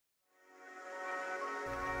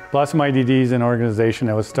Blossom IDD is an organization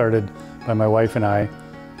that was started by my wife and I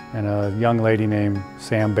and a young lady named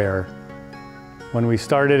Sam Bear. When we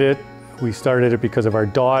started it because of our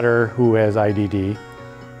daughter who has IDD,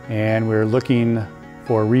 and we were looking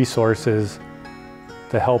for resources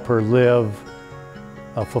to help her live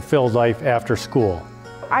a fulfilled life after school.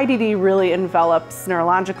 IDD really envelops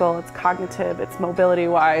neurological, it's cognitive, it's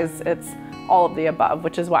mobility-wise, it's all of the above,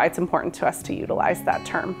 which is why it's important to us to utilize that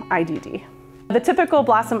term, IDD. The typical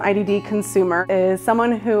Blossom IDD consumer is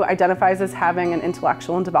someone who identifies as having an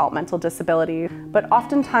intellectual and developmental disability, but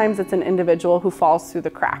oftentimes it's an individual who falls through the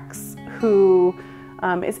cracks, who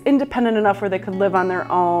is independent enough where they could live on their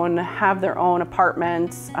own, have their own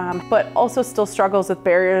apartment, but also still struggles with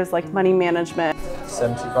barriers like money management.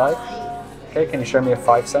 75. Okay, can you show me a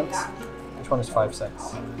 5 cents? Which one is 5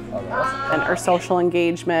 cents? And our social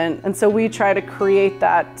engagement. And so we try to create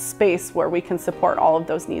that space where we can support all of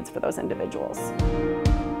those needs for those individuals.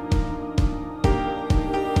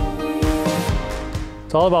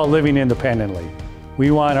 It's all about living independently.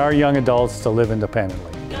 We want our young adults to live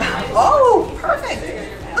independently. Oh, perfect.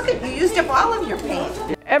 Look at you, used up all of your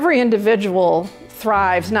paint. Every individual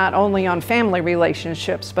thrives not only on family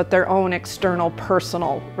relationships, but their own external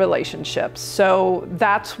personal relationships. So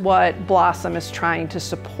that's what Blossom is trying to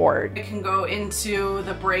support. It can go into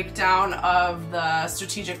the breakdown of the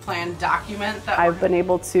strategic plan document. I've been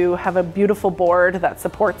able to have a beautiful board that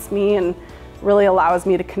supports me and really allows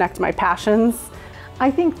me to connect my passions.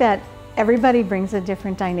 I think that everybody brings a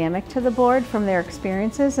different dynamic to the board from their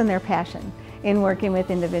experiences and their passion in working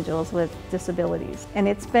with individuals with disabilities. And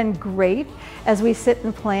it's been great as we sit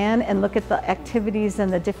and plan and look at the activities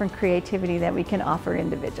and the different creativity that we can offer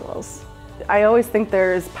individuals. I always think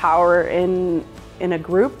there's power in a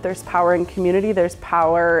group, there's power in community, there's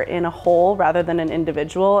power in a whole rather than an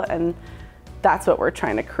individual, and that's what we're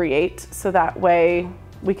trying to create so that way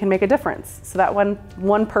we can make a difference. So that when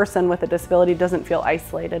one person with a disability doesn't feel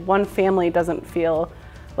isolated, one family doesn't feel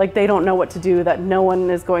like they don't know what to do, that no one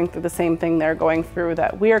is going through the same thing they're going through,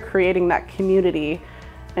 that we are creating that community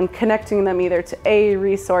and connecting them either to A,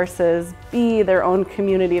 resources, B, their own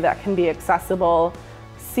community that can be accessible,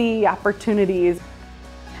 C, opportunities.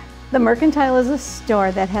 The Mercantile is a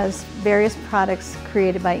store that has various products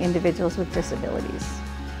created by individuals with disabilities.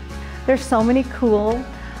 There's so many cool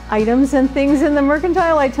items and things in the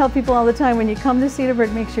Mercantile. I tell people all the time, when you come to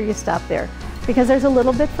Cedarburg, make sure you stop there because there's a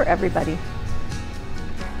little bit for everybody.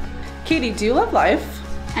 Katie, do you love life?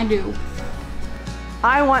 I do.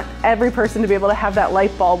 I want every person to be able to have that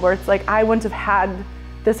light bulb where it's like, I wouldn't have had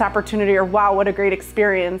this opportunity, or wow, what a great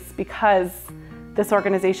experience, because this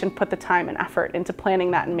organization put the time and effort into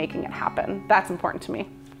planning that and making it happen. That's important to me.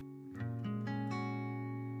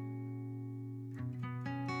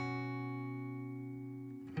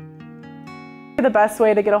 The best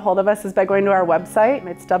way to get a hold of us is by going to our website.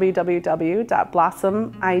 It's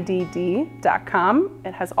www.blossomidd.com.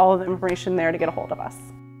 It has all of the information there to get a hold of us.